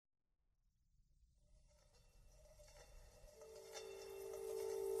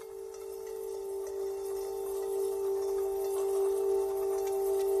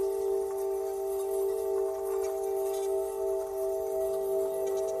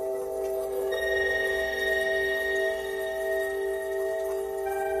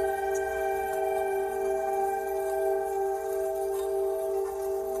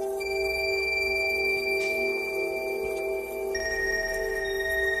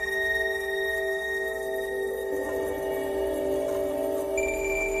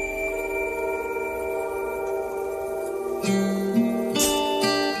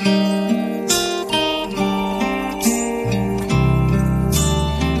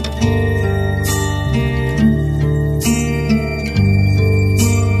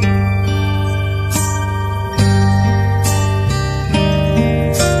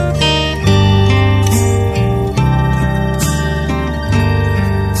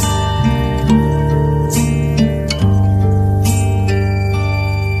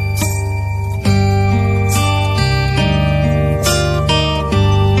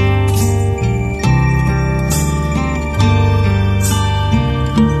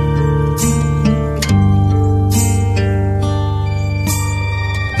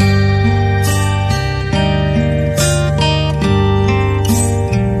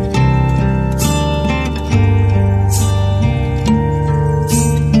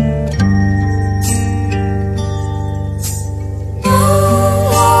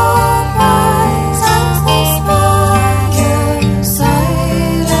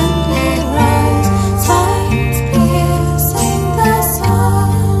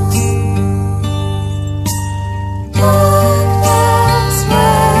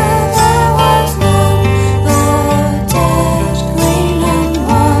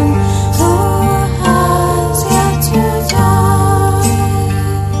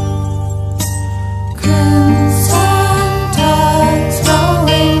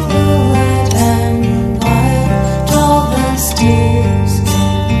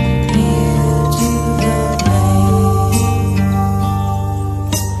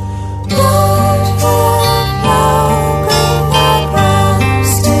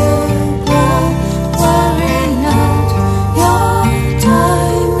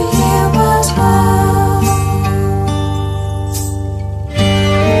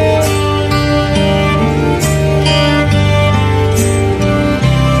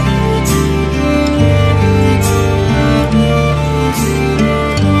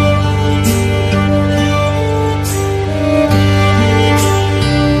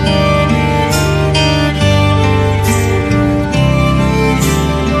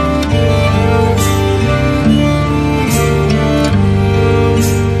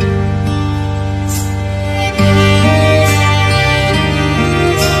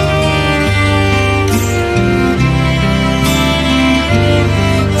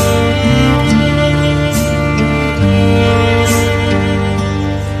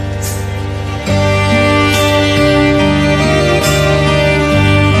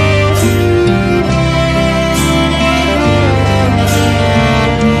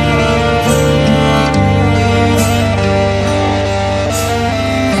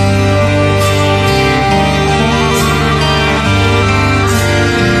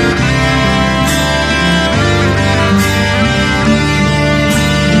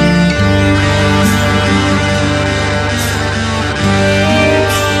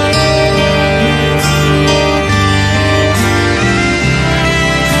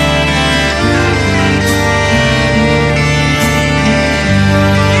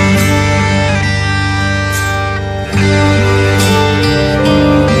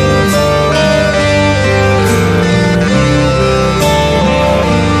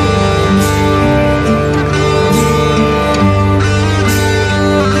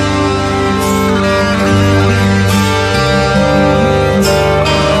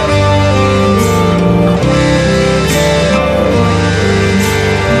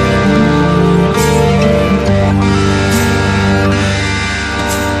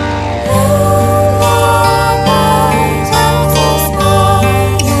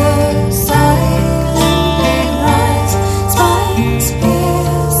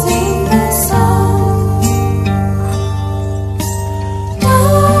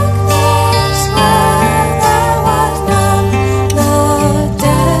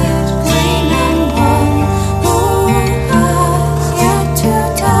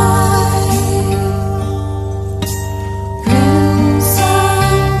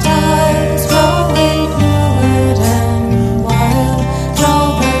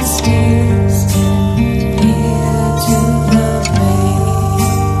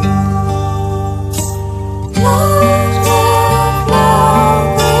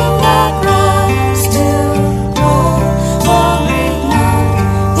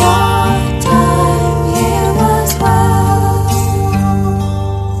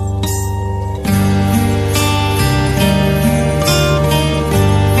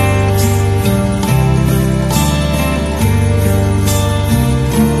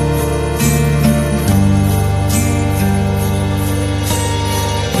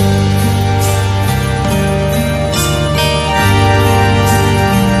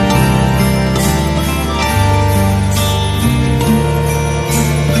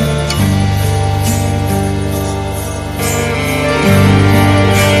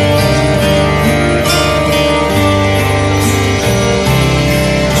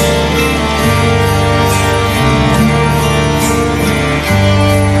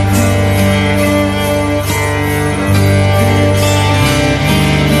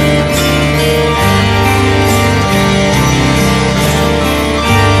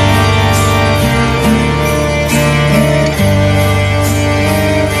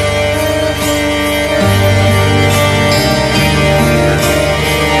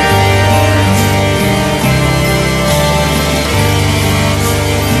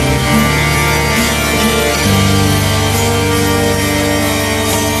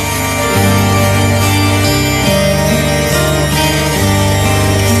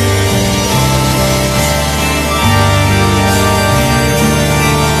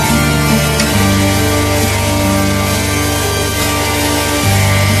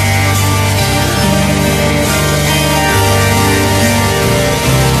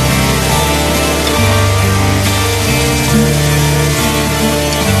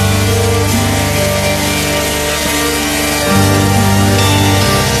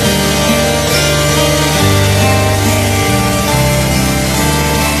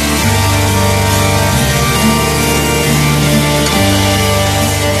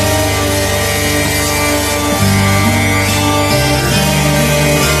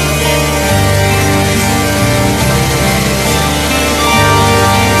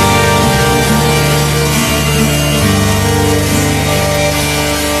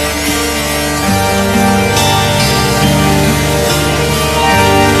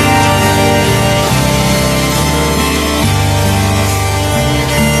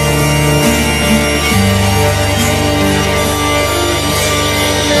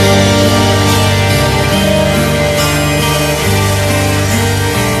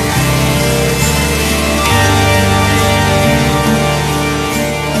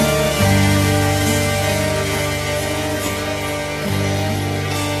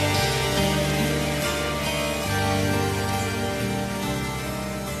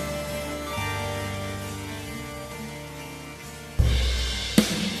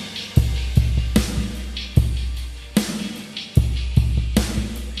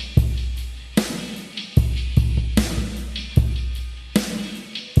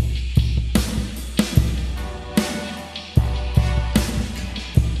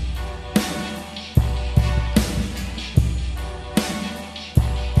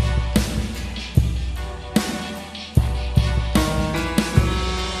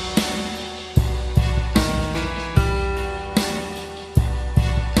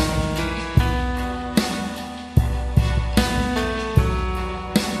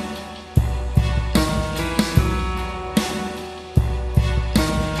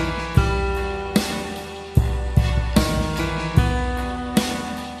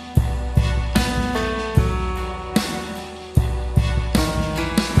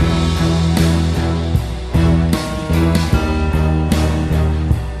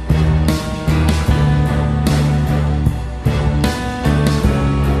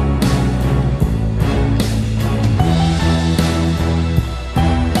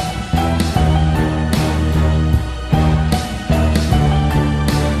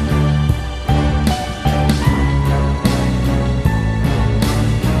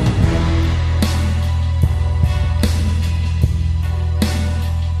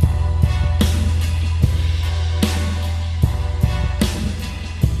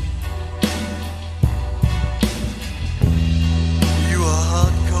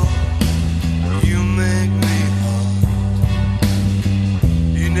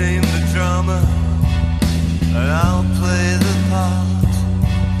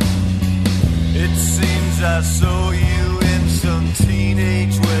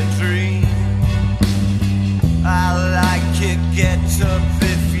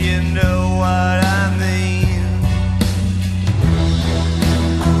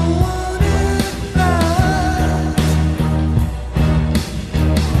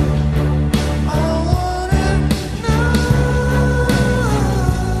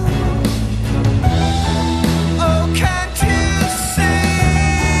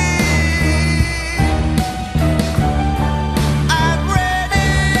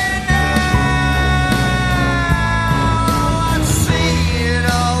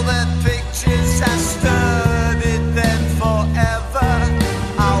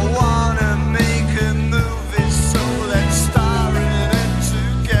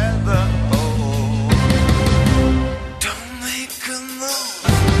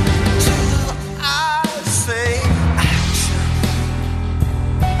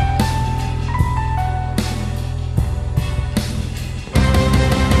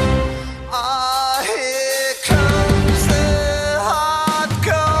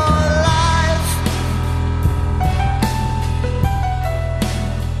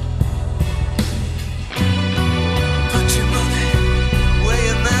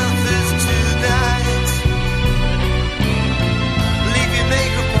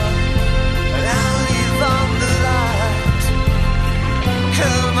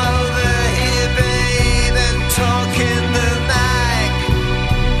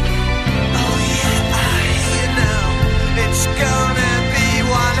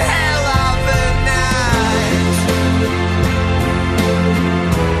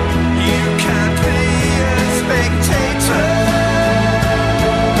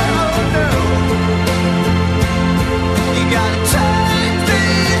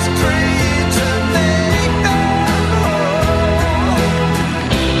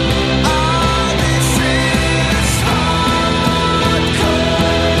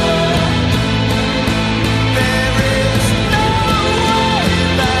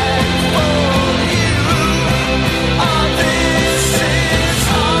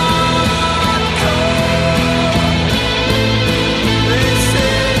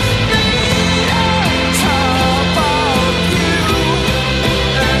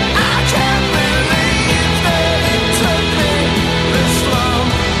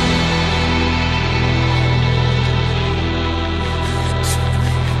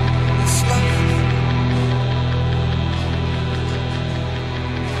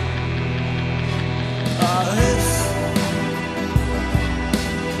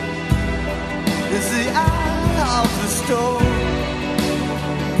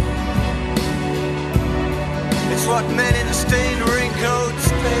what men in stained raincoats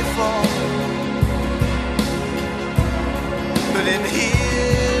pay for. But in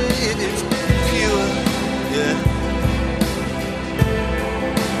here it is pure, yeah.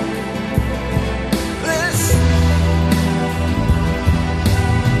 This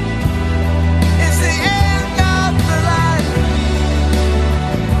is the end of the line.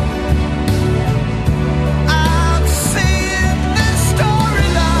 I'm seeing this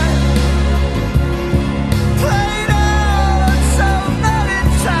storyline played out so many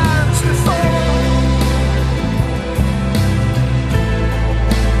times before.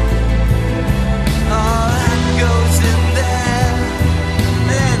 Oh, that goes in there,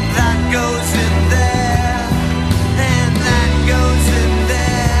 and that goes in there, and that goes in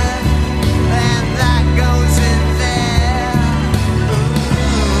there, and that goes in there.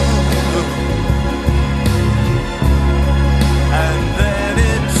 Ooh. And then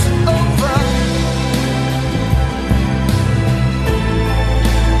it's over.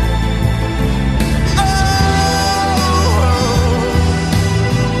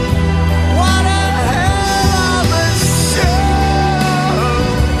 What a hell of a show!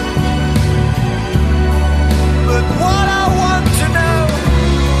 But what I want to know,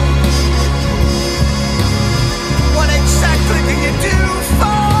 what exactly do you do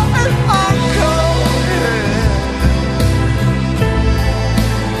for an encore?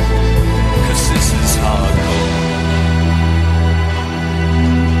 'Cause this is hardcore.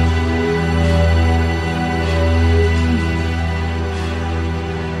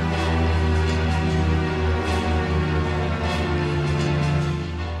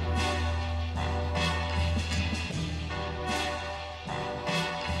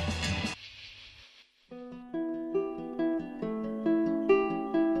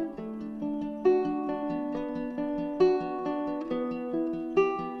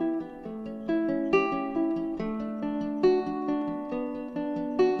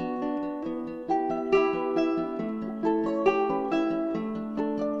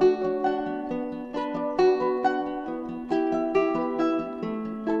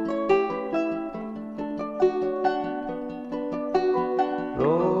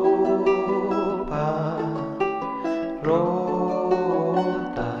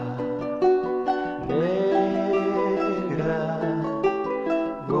 Rota, negra,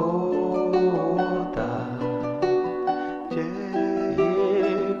 gota,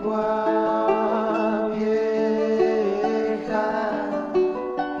 yegua vieja.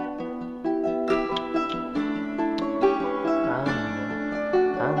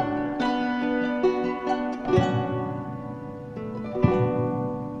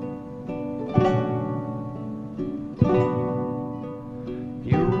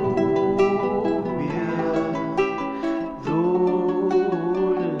 Lluvia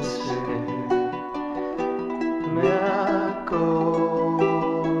dulce me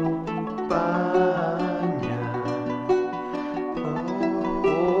acompaña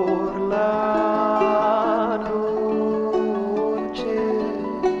por la noche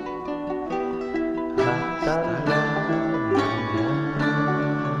hasta la mañana.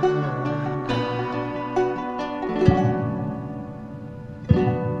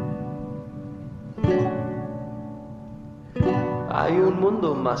 Hay un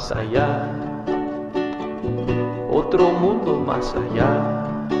mundo más allá, otro mundo más allá.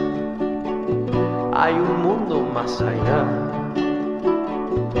 Hay un mundo más allá,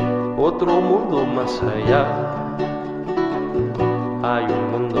 otro mundo más allá. Hay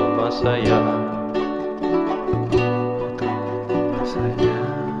un mundo más allá, otro mundo más allá.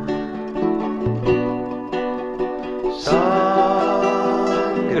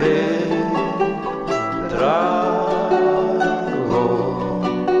 Sangre, trago,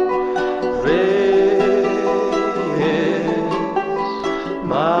 reyes,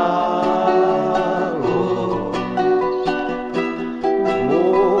 magos,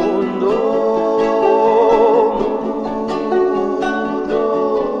 mundo mudo.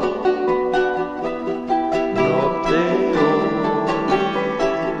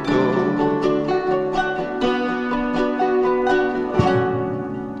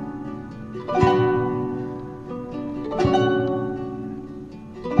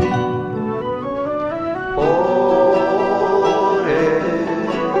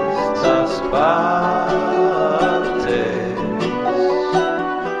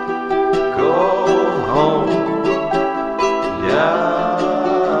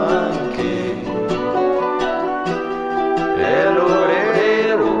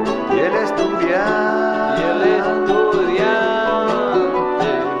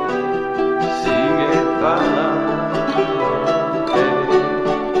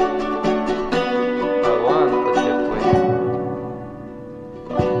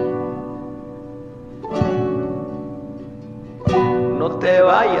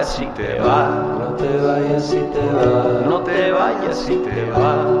 si te vas. No te vayas si te vas. No te vayas si te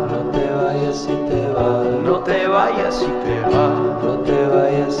vas. No te vayas si te vas. No te vayas si te vas. No te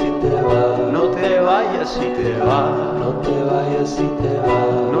vayas si te vas. No te vayas si te vas. No te vayas si te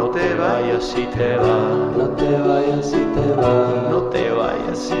vas. No te vayas si te vas. No te vayas si te vas. No te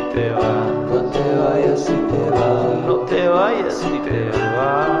vayas si te vas. No te vayas si te vas. No te vayas si te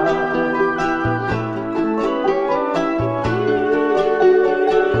vas.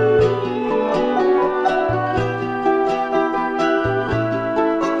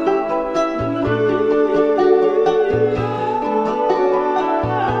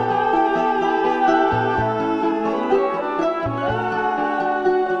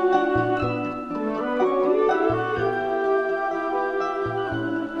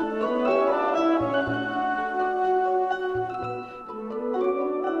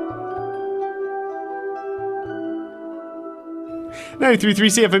 Nine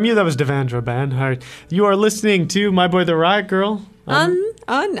 93 CFMU, that was Devendra Banhart. You are listening to My Boy the Riot Girl. On we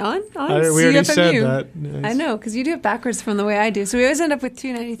CFMU. already said that. Nice. I know, because you do it backwards from the way I do. So we always end up with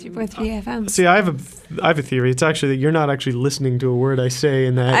 293.3 FM. See, I have a theory. It's actually that you're not actually listening to a word I say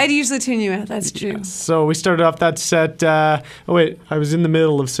in that. I'd usually tune you out. That's true. Yes. So we started off that set. Oh, wait. I was in the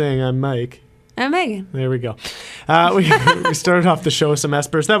middle of saying I'm Mike. I'm Megan. There we go. We started off the show with some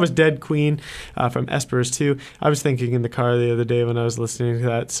Espers. That was Dead Queen from Espers 2. I was thinking in the car the other day when I was listening to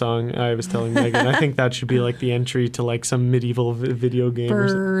that song, I was telling Megan, I think that should be like the entry to like some medieval video game.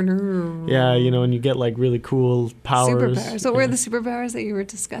 Or yeah, you know, and you get like really cool powers. Superpowers. What were the superpowers that you were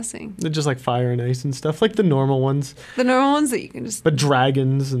discussing? They're just like fire and ice and stuff, like the normal ones. The normal ones that you can just... But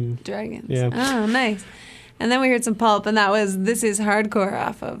dragons and... Dragons. Yeah. Oh, nice. And then we heard some Pulp, and that was This Is Hardcore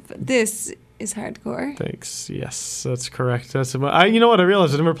off of This Is Hardcore. Thanks. Yes, that's correct. That's you know what? I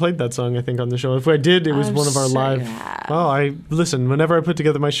realized I never played that song, I think, on the show. If I did, it was one of our live. Oh, I listen. Whenever I put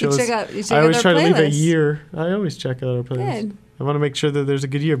together my shows, I always try to leave a year. I always check out our playlist. Good. I want to make sure that there's a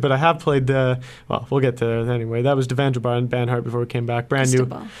good year. But I have played the. Well, we'll get to that anyway. That was Devendra Banhart before we came back. Brand new.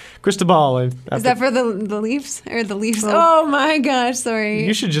 Cristobal. Is that for the Leafs or the Leafs? Oh my gosh! Sorry.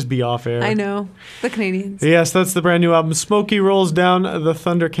 You should just be off air. I know the Canadians. Yes, that's the brand new album. Smokey Rolls Down the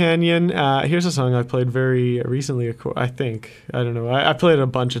Thunder Canyon. Here's a song I played very recently. I think. I don't know. I played it a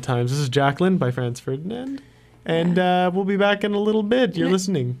bunch of times. This is Jacqueline by Franz Ferdinand, and we'll be back in a little bit. You're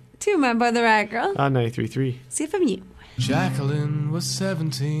listening to My Boy the Riot Girl on 93.3 CFMU. Jacqueline was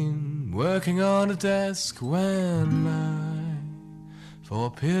 17, working on a desk when I, for a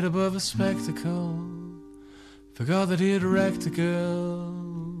pit above a spectacle, forgot that he'd wrecked a girl.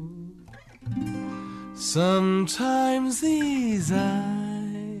 Sometimes these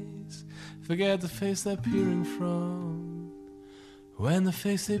eyes forget the face they're peering from, when the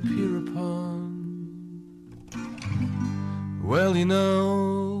face they peer upon, well, you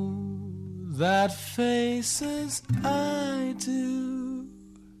know that faces I do,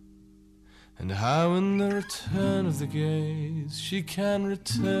 and how in the return of the gaze she can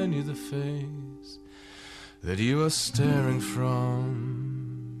return you the face that you are staring from.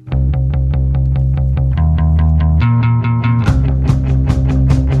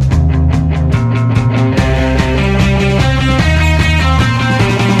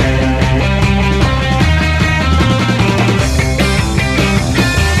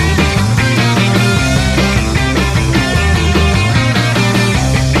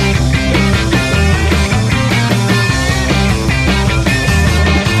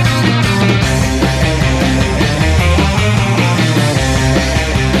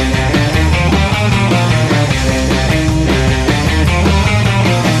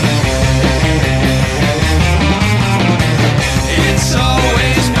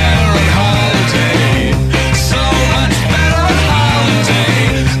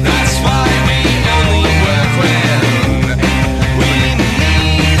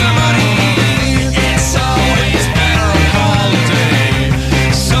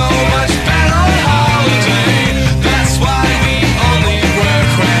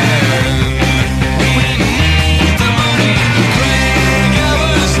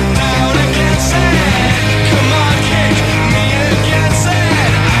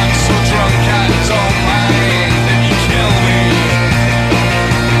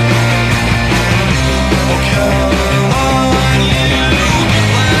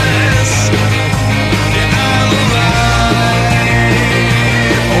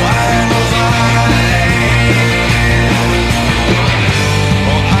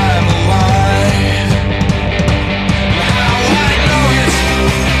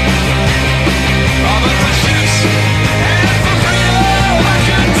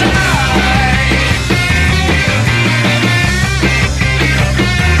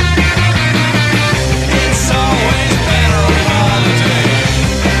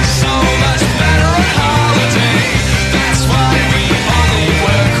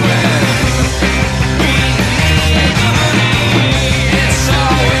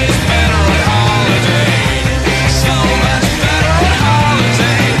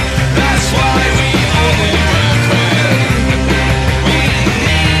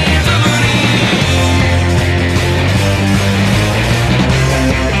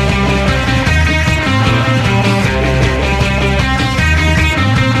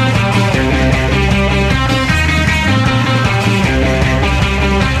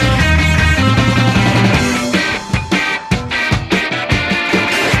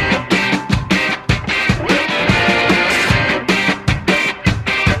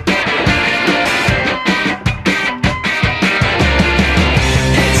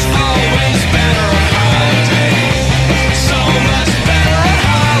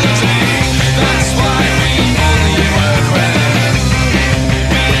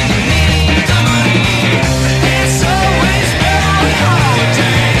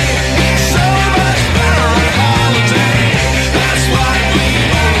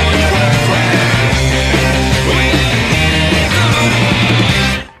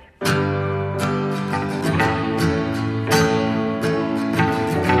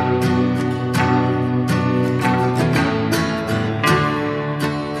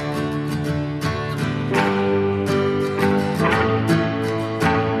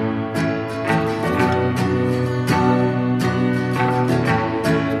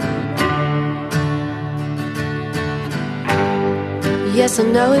 Yes, I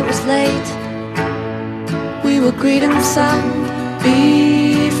know it was late. We were greeting the sun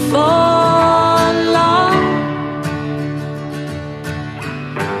before long.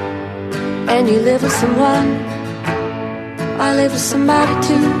 And you live with someone, I live with somebody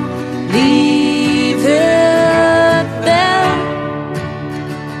too. Leave it there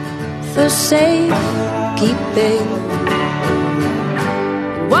for safekeeping.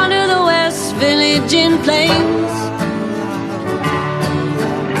 Wander the West Village in Plains.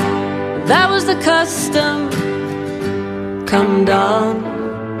 That was the custom. Come down.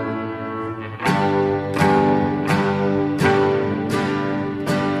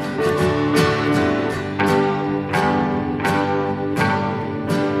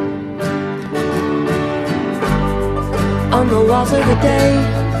 On the walls of the day,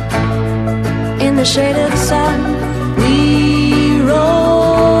 in the shade of the sun, we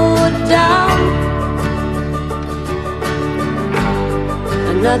wrote down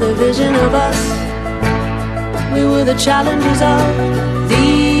another vision of us. We were the challengers of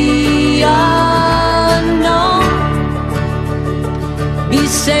the unknown. Be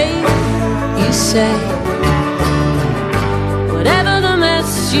safe, you say. Whatever the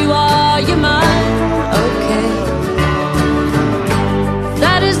mess, you are, you're mine. Okay.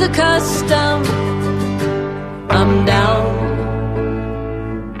 That is the custom. I'm down.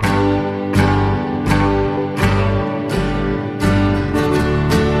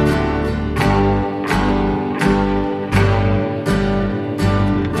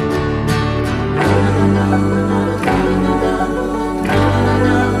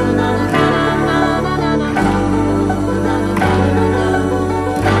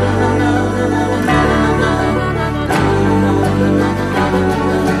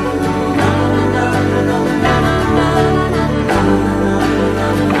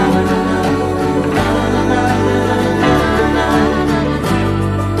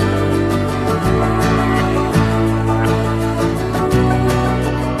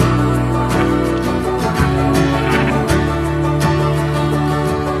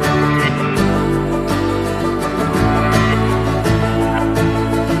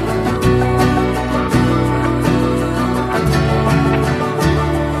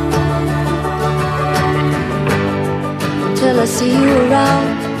 I see you around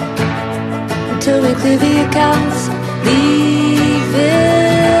until we clear the accounts. Leave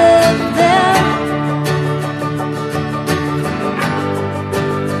it there.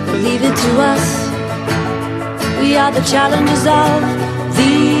 Leave it to us. We are the challengers of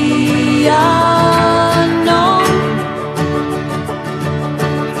the unknown.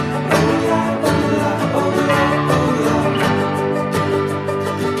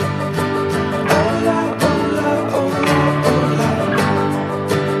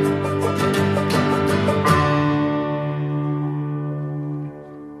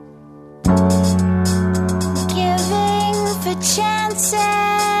 Chances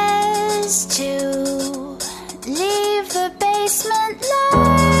to leave the basement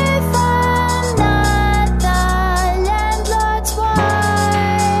life. I'm not the landlord's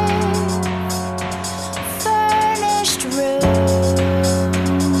wife. Furnished room,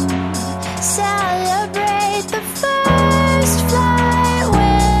 celebrate the first flight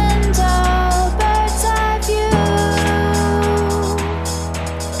window, bird's eye view.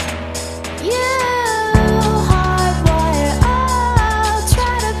 You hardwire, I'll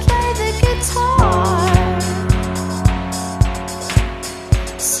try to play the guitar.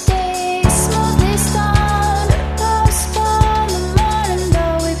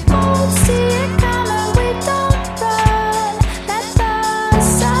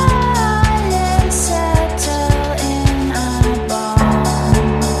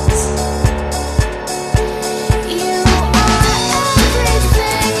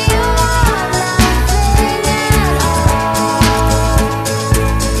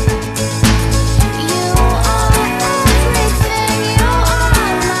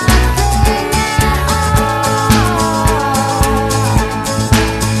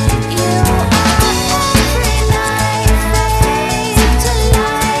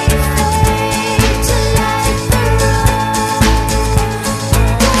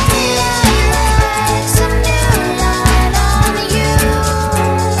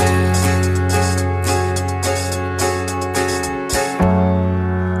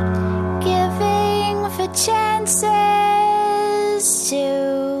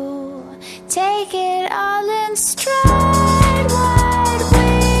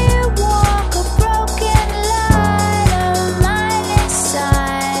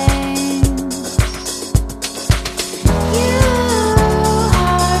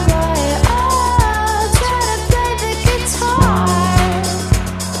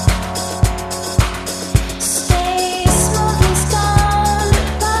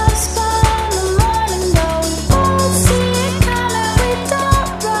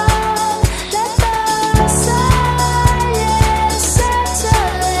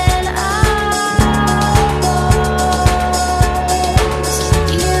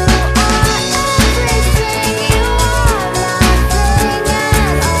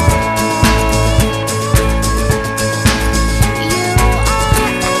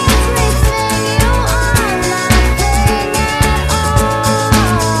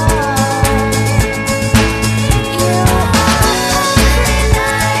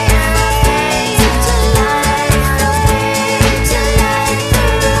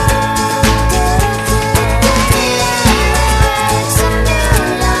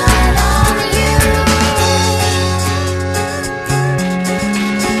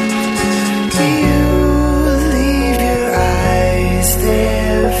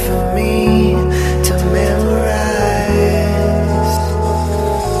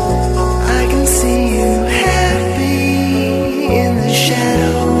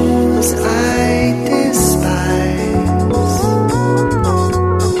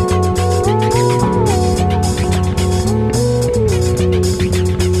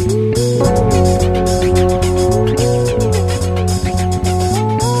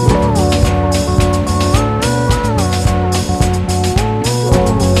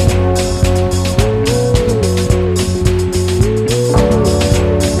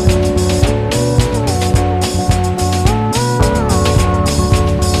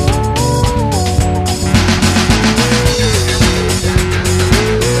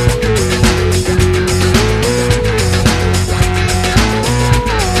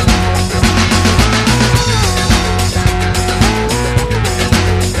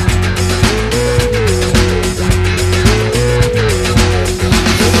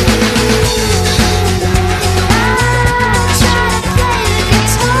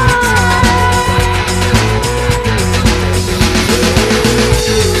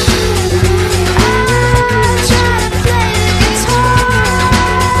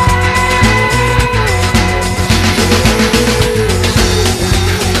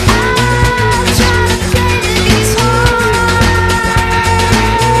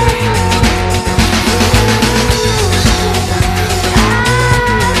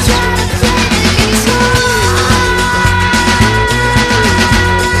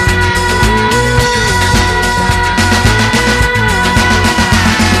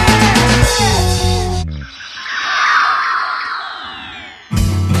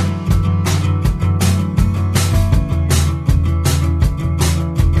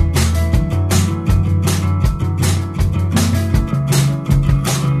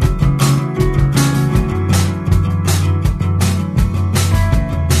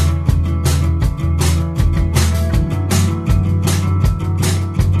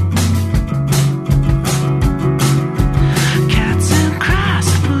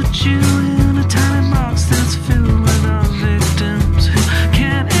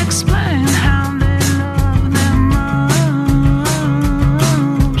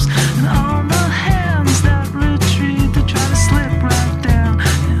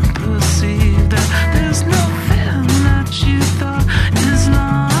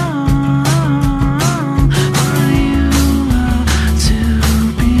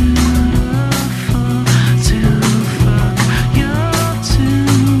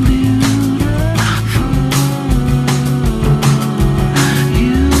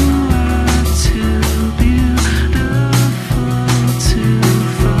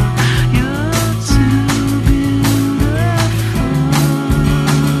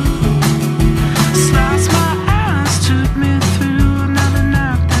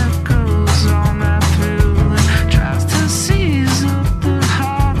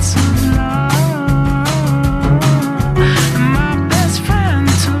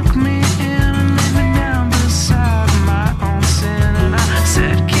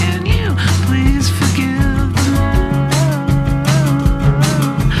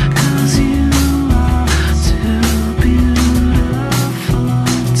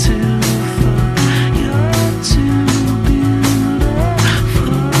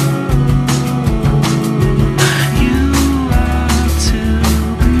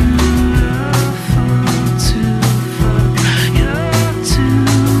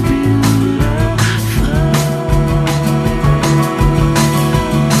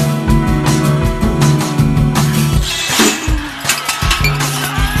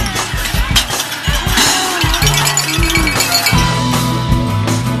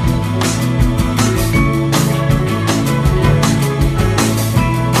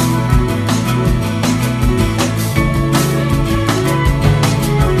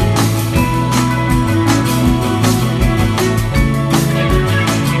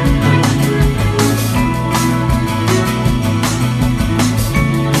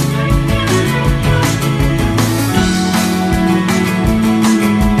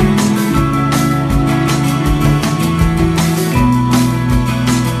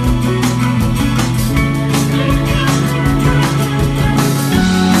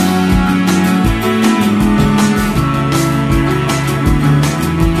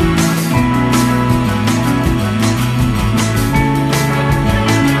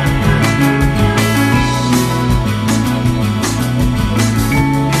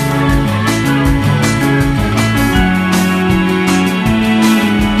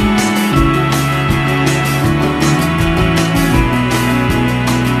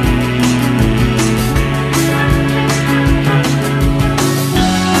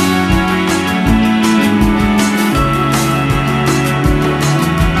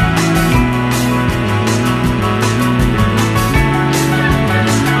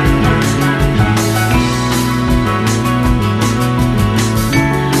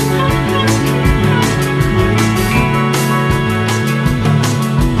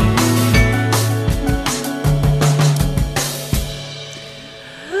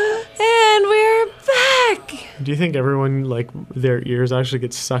 Do you think everyone, like, their ears actually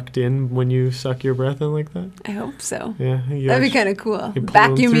get sucked in when you suck your breath in like that? I hope so. Yeah. That'd be kind of cool. you pull them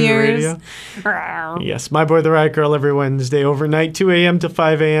Vacuum through the ears. radio? Yes, My Boy the Riot Girl every Wednesday overnight, 2 a.m. to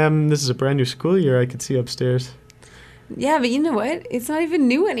 5 a.m. This is a brand new school year I could see upstairs. Yeah, but you know what? It's not even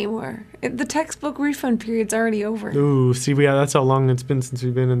new anymore. The textbook refund period's already over. Ooh, see, that's how long it's been since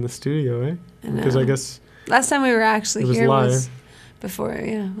we've been in the studio, eh? Because I guess last time we were actually it was here live. was before,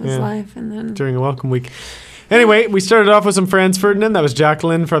 it was live, and then During a welcome week. Anyway, we started off with some Franz Ferdinand. That was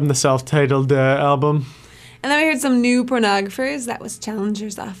Jacqueline from the self-titled album. And then we heard some new pornographers. That was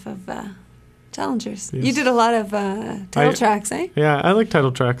Challengers off of Challengers. Yes. You did a lot of title tracks, eh? Yeah, I like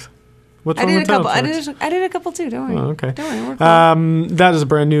title tracks. What's I wrong did with a couple. title tracks? I did a couple too. Don't worry. Oh, okay. Don't worry. We're cool. That is a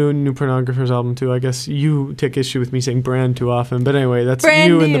brand new Pornographers album too. I guess you take issue with me saying brand too often, but anyway, that's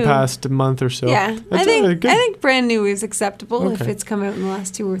Brand new in the new. past month or so. Yeah, That's I think good. I think brand new is acceptable if Okay. it's come out in the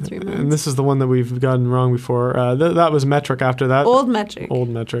last 2 or 3 months. And this is the one that we've gotten wrong before. That was Metric after that. Old Metric. Old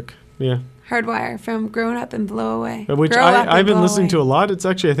Metric. Yeah. Hardwire from Grown Up and Blow Away. Which Grow Up and I've been Blow listening Away. to a lot. It's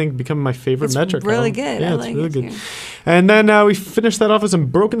actually, I think, become my favorite It's Metric really album. good. Yeah, I it's like really it good. too. And then we finished that off with some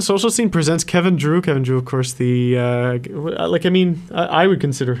Broken Social Scene presents Kevin Drew. Kevin Drew, of course, I would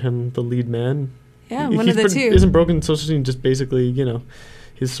consider him the lead man. Yeah, one of the two. Isn't Broken Social Scene just basically,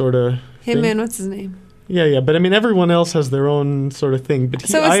 his sort of Him thing? and what's his name? Yeah, but I mean, everyone else has their own sort of thing. But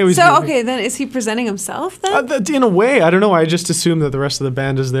Okay, then is he presenting himself then? in a way, I don't know. I just assume that the rest of the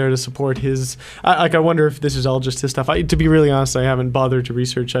band is there to support his. I wonder if this is all just his stuff. To be really honest, I haven't bothered to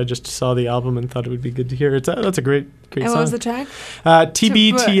research. I just saw the album and thought it would be good to hear. That's a great and song. what was the track?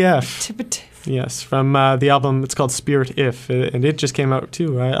 TBTF. Yes, from the album. It's called Spirit If, and it just came out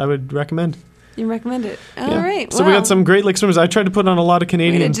too. I would recommend. You recommend it? All Yeah. right. So we got some Great Lakes swimmers. I tried to put on a lot of Way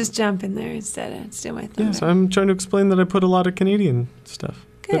Canadian. to just jump in there instead of steal my thunder. Yes, I'm trying to explain that I put a lot of Canadian stuff.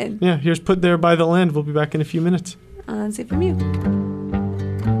 Good. But, yeah, here's Put There by the Land. We'll be back in a few minutes. That's it from you.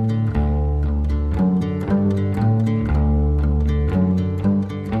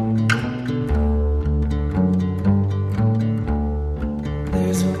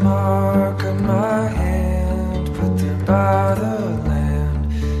 There's a mark on my hand, put there by the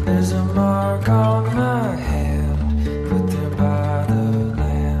land. There's a mark on my hand, put there by the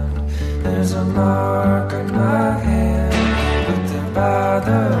land. There's a mark on my hand, put there by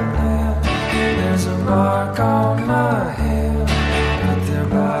the land. There's a mark on my hand, put there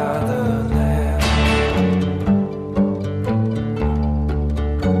by the land.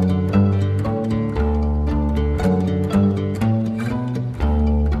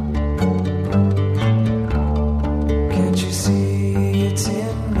 Can't you see it's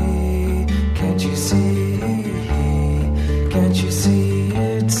in me? Can't you see? Can't you see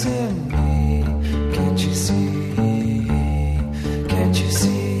it's in me? Can't you see? Can't you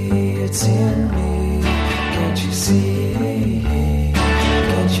see it's in me? Can't you see?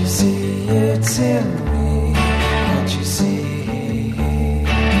 Can't you see it's in me? Can't you see?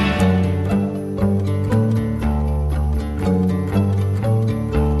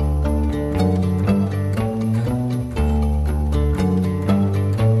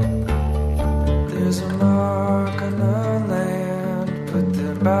 There's a mark on the land, put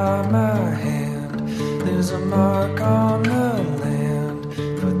there by my hand. There's a mark on the land,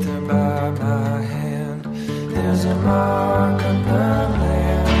 put there by my hand. There's a mark on the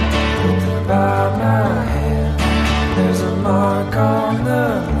land, put there by my hand. There's a mark on the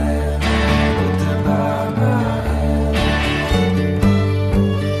land, put there by my hand.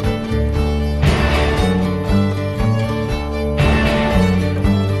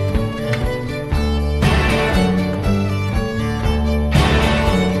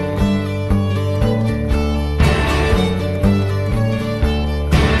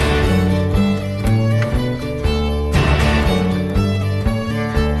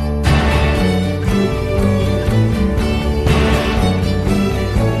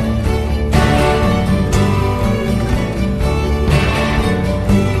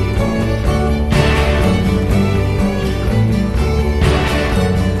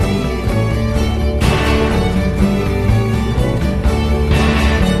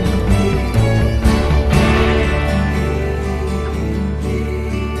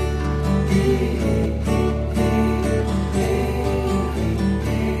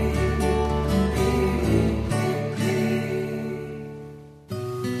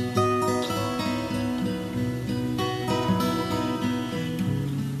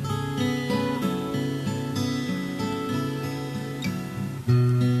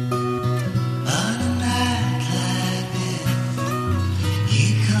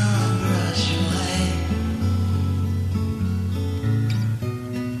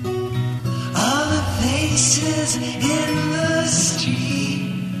 dance in the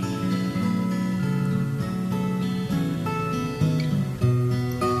street.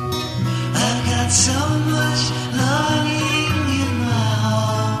 I've got so much longing in my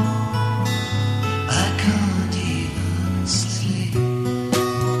heart, I can't even sleep.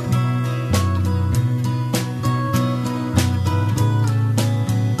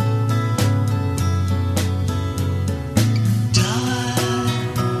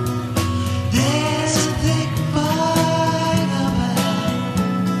 There's a big fog overhead.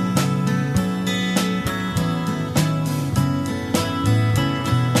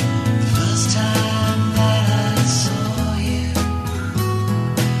 The first time that I saw you,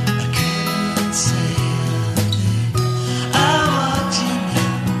 I couldn't say anything. I walked in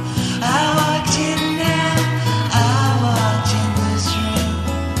there, I walked in there, I walked in this room.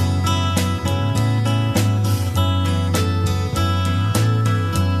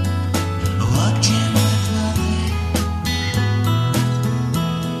 I walked in with nothing,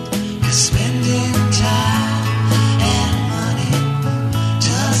 'cause spending time and money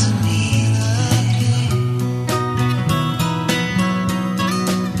doesn't mean a thing.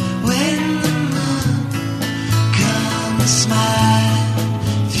 When the moon comes smiling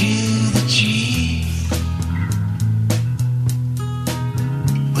through the trees,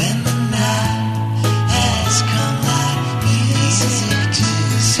 when the night has come like music to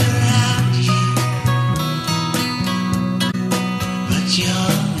surround you, but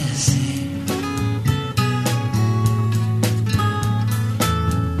you're missing.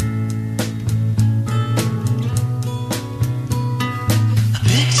 I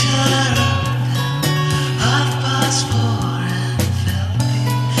picked her up at 4:30 and felt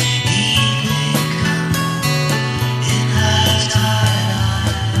the evening coming in her tired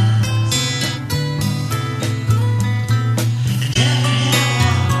eyes, and everyone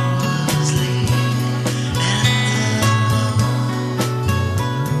was leaving, and the moon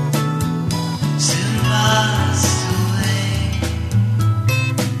soon passed away.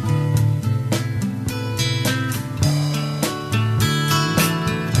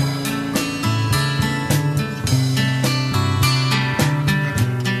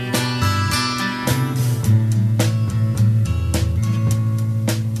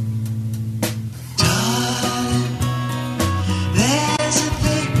 Darling, there's a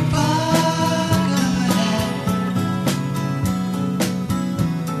big fog overhead.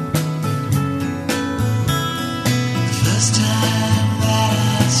 The first time that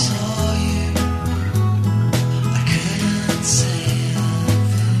I saw you, I couldn't say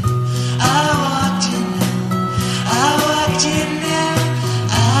anything. I walked in there, I walked in there,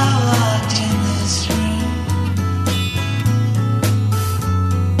 I walked in this room.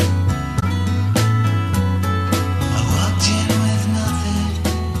 I walked in with nothing,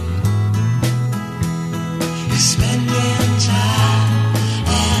 'cause spending time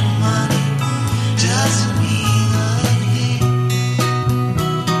and money doesn't mean a thing.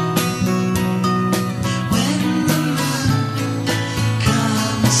 When the moon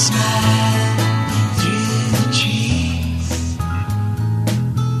comes smiling through the trees,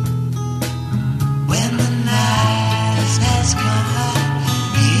 when the night has come like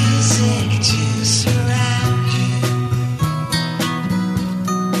music to surround you,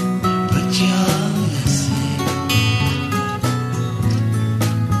 but you're missing.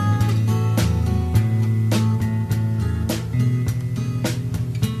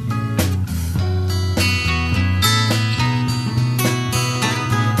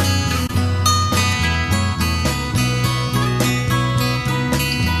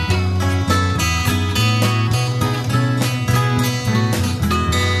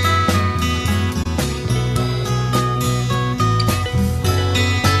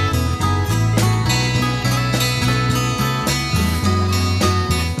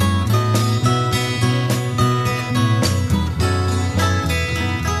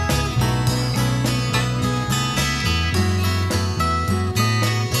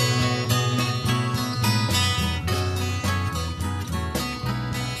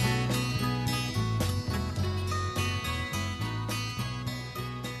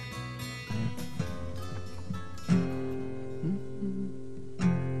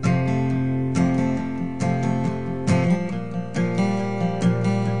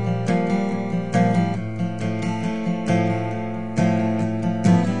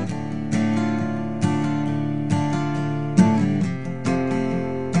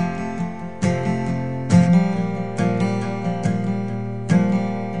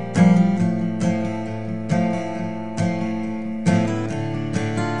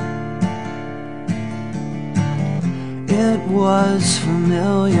 It was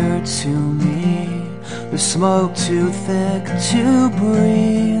familiar to me, the smoke too thick to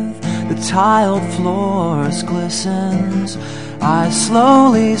breathe, the tiled floors glistened. I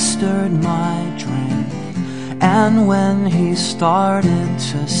slowly stirred my drink, and when he started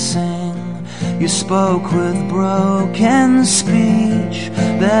to sing, you spoke with broken speech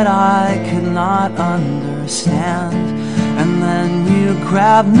that I could not understand. And then you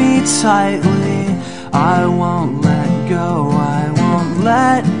grabbed me tightly. I won't let go, I won't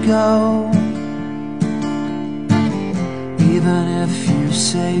let go, even if you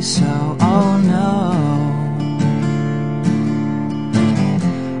say so, oh no.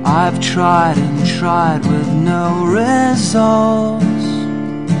 I've tried and tried with no results.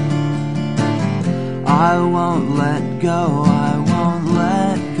 I won't let go, I won't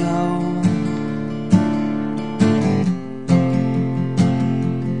let go.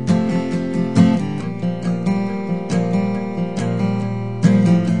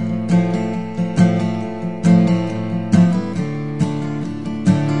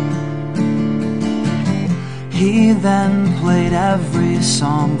 He then played every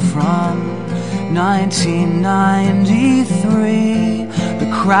song from 1993. The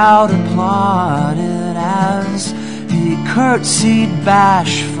crowd applauded as he curtsied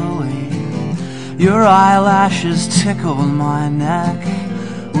bashfully. Your eyelashes tickled my neck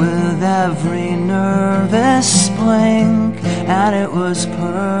with every nervous blink, and it was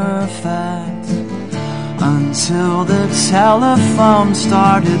perfect until the telephone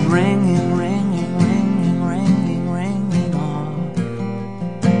started ringing, ringing, ringing, ringing, ringing off.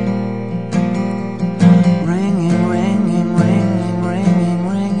 Ringing, ringing, ringing, ringing,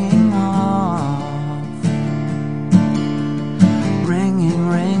 ringing off. Ringing,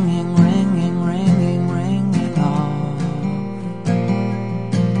 ringing, ringing, ringing, ringing off.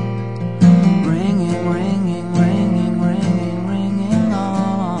 Ringing, ringing, ringing, ringing, ringing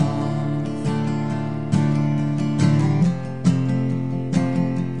off.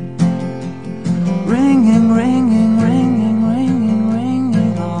 Ringing, ringing, ringing, ringing,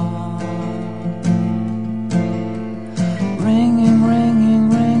 ringing off. Ringing, ringing,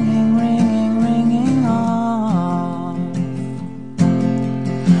 ringing, ringing, ringing off.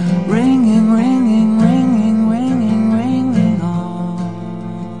 Ringing, ringing, ringing, ringing, ringing off.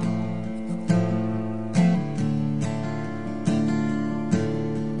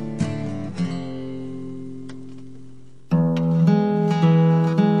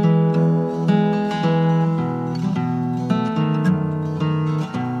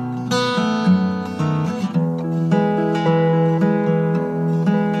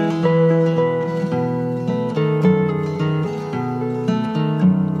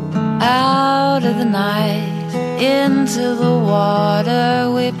 Out of the night, into the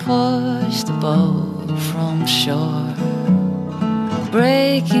water, we pushed the boat from shore,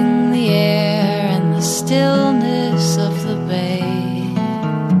 breaking the air and the stillness of the bay.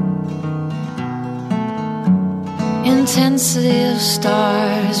 Intensity of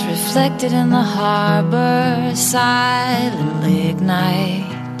stars reflected in the harbor, silently ignite.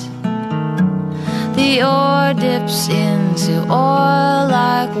 The ore dips into oil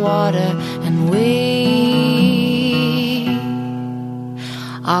like water, and we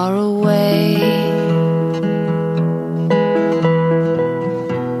are away.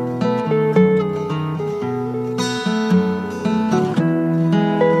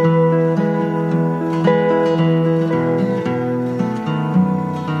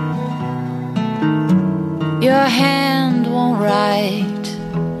 Your hand won't write,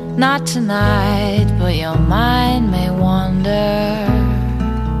 not tonight, but your mind may wander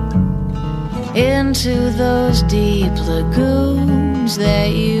into those deep lagoons that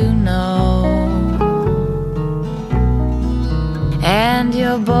you know, and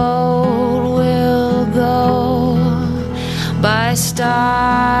your boat will go by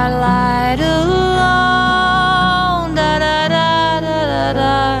starlight alone. Da da da da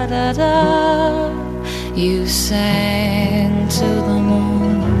da da da. You sang to the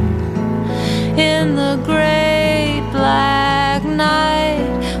moon in the great black night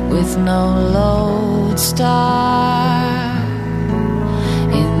with no lodestar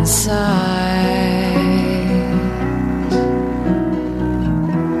inside.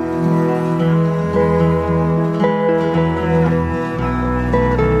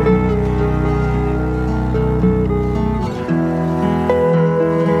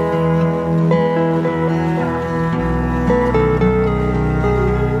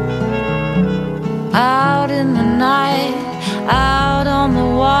 Out in the night, out on the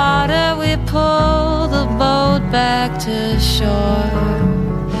water, we pull the boat back to shore.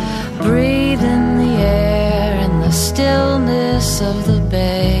 Breathe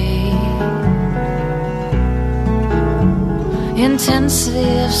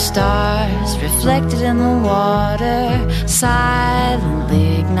intensity of stars reflected in the water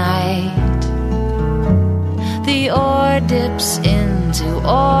silently ignite. The ore dips into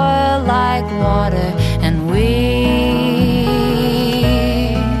oil like water, and we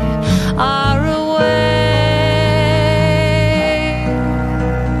are away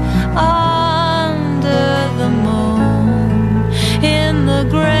under the moon in the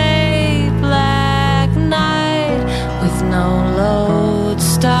great black night with no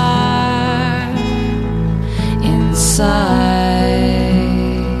lodestar in sight.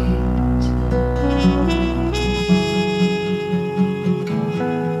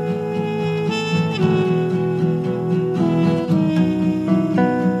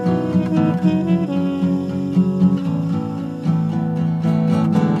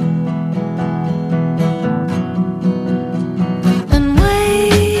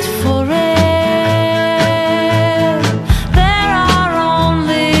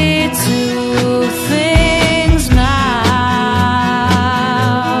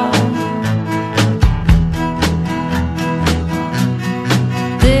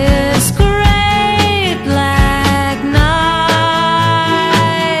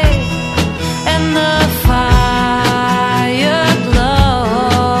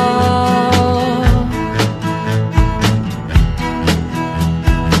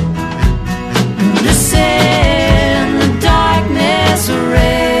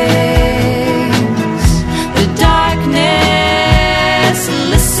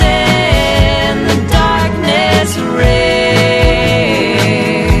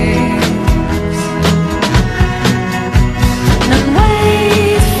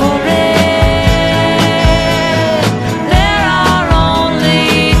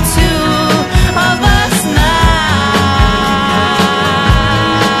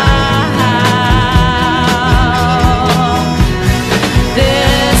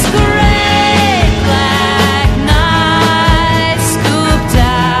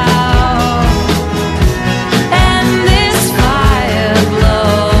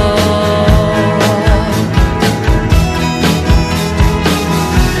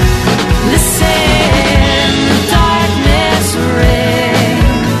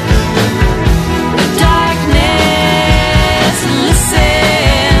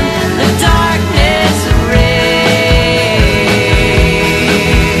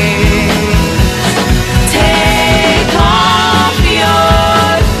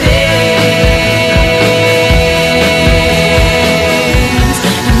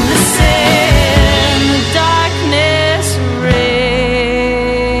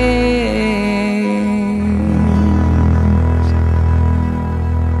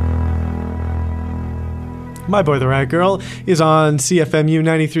 My Boy the Rat Girl is on CFMU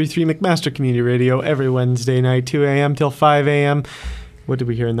 93.3 McMaster Community Radio every Wednesday night, 2 a.m. till 5 a.m. What did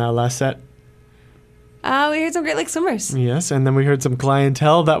we hear in that last set? We heard some Great Lake Swimmers. Yes, and then we heard some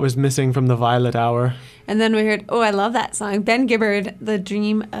Clientele that was missing from the Violet Hour. And then we heard, I love that song, Ben Gibbard, The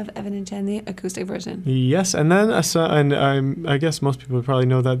Dream of Evan and Jen, the acoustic version. Yes, and then I guess most people would probably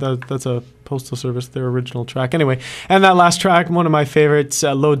know that's a Postal Service, their original track. Anyway, and that last track, one of my favorites,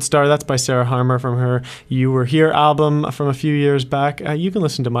 Lodestar, that's by Sarah Harmer from her You Were Here album from a few years back. You can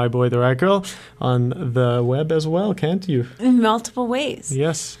listen to My Boy the Rat Girl on the web as well, can't you? In multiple ways.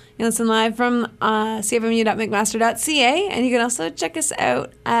 Yes. You listen live from cfmu.mcmaster.ca, and you can also check us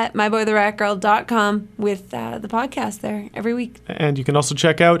out at myboytheratgirl.com with the podcast there every week. And you can also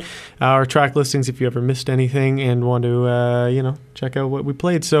check out our track listings if you ever missed anything and want to, check out what we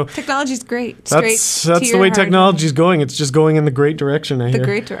played. So technology's great. That's the way technology's going. It's just going in the great direction, I hear. The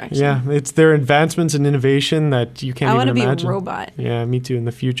great direction. Yeah, it's their advancents in innovation that you can't even imagine. I want to be a robot. Yeah, me too in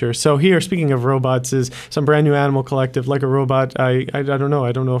the future. So here, speaking of robots, is some brand new Animal Collective, Like a Robot. I don't know.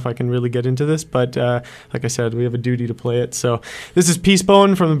 I don't know if I can really get into this, but like I said, we have a duty to play it. So this is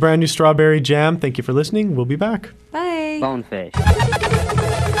Peacebone from the brand new Strawberry Jam. Thank you for listening. We'll be back. Bye. Bonefish. Bonefish.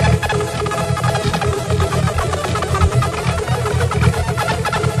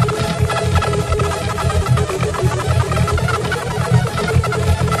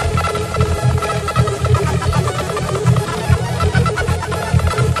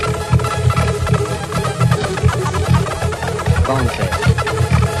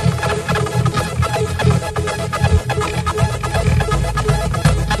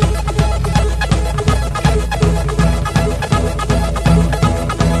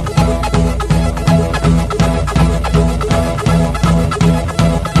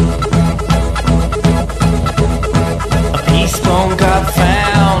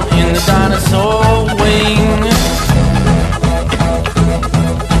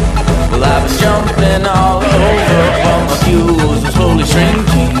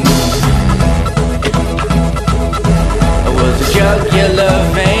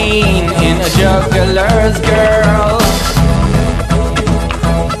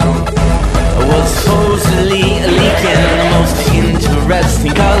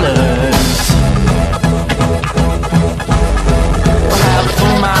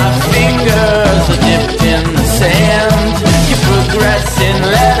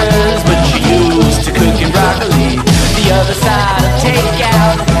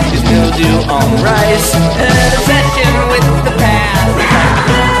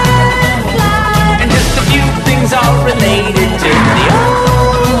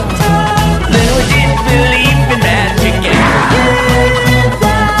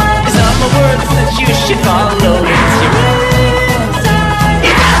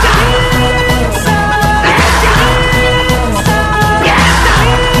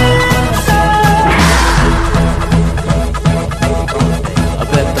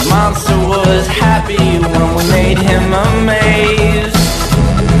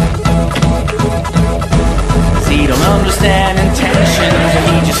 and intentions, and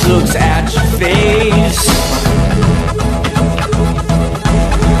he just looks at your face.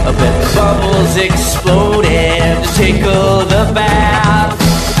 I bet the bubbles exploded to tickle the bath,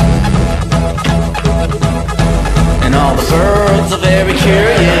 and all the birds are very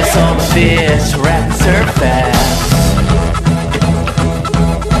curious, all the fish rats are fast.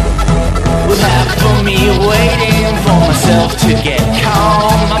 With half of me waiting for myself to get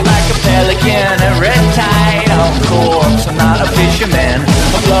calm, I'm like a pelican at red tide on corpse. I'm not a fisherman.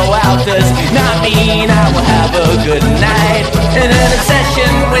 A blowout does not mean I will have a good night. And an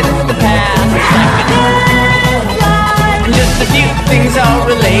obsession with the past is like a lifeline. Just a few things are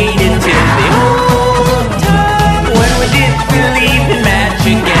related to the old time when we did believe in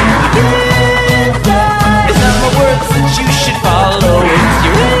magic and we did fly. It's not my words that you should follow, it's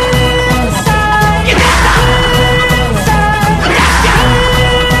your inside. Your inside.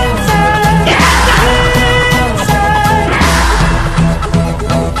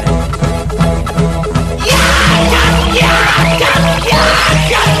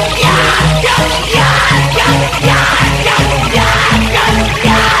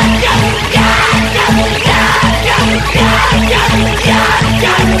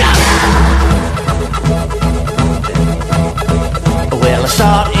 Well, I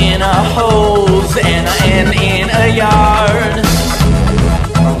start in a hose and I end in a yard.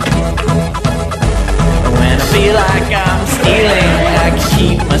 When I feel like I'm stealing, I can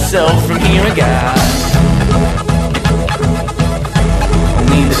keep myself from hearing God.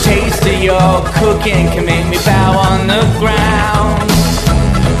 Only the taste of your cooking can make me bow on the ground.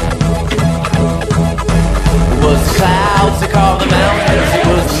 It was the clouds that carved the mountains, it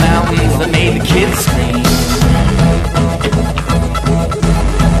was the mountains that made the kids scream.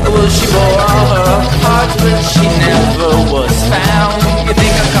 Well, she bore all her heart, but she never was found. You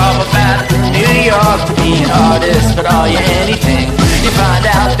think I carve a bat from New York to be an artist, but are you anything? You find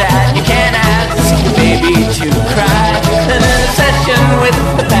out that you can't ask your baby to cry. And an obsession with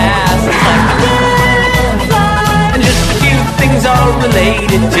the past is like a lifeline. And just a few things are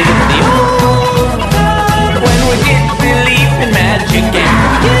related to the old time when we did believe in magic and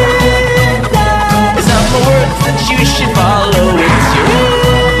we did fly. It's not the words that you should follow, it's your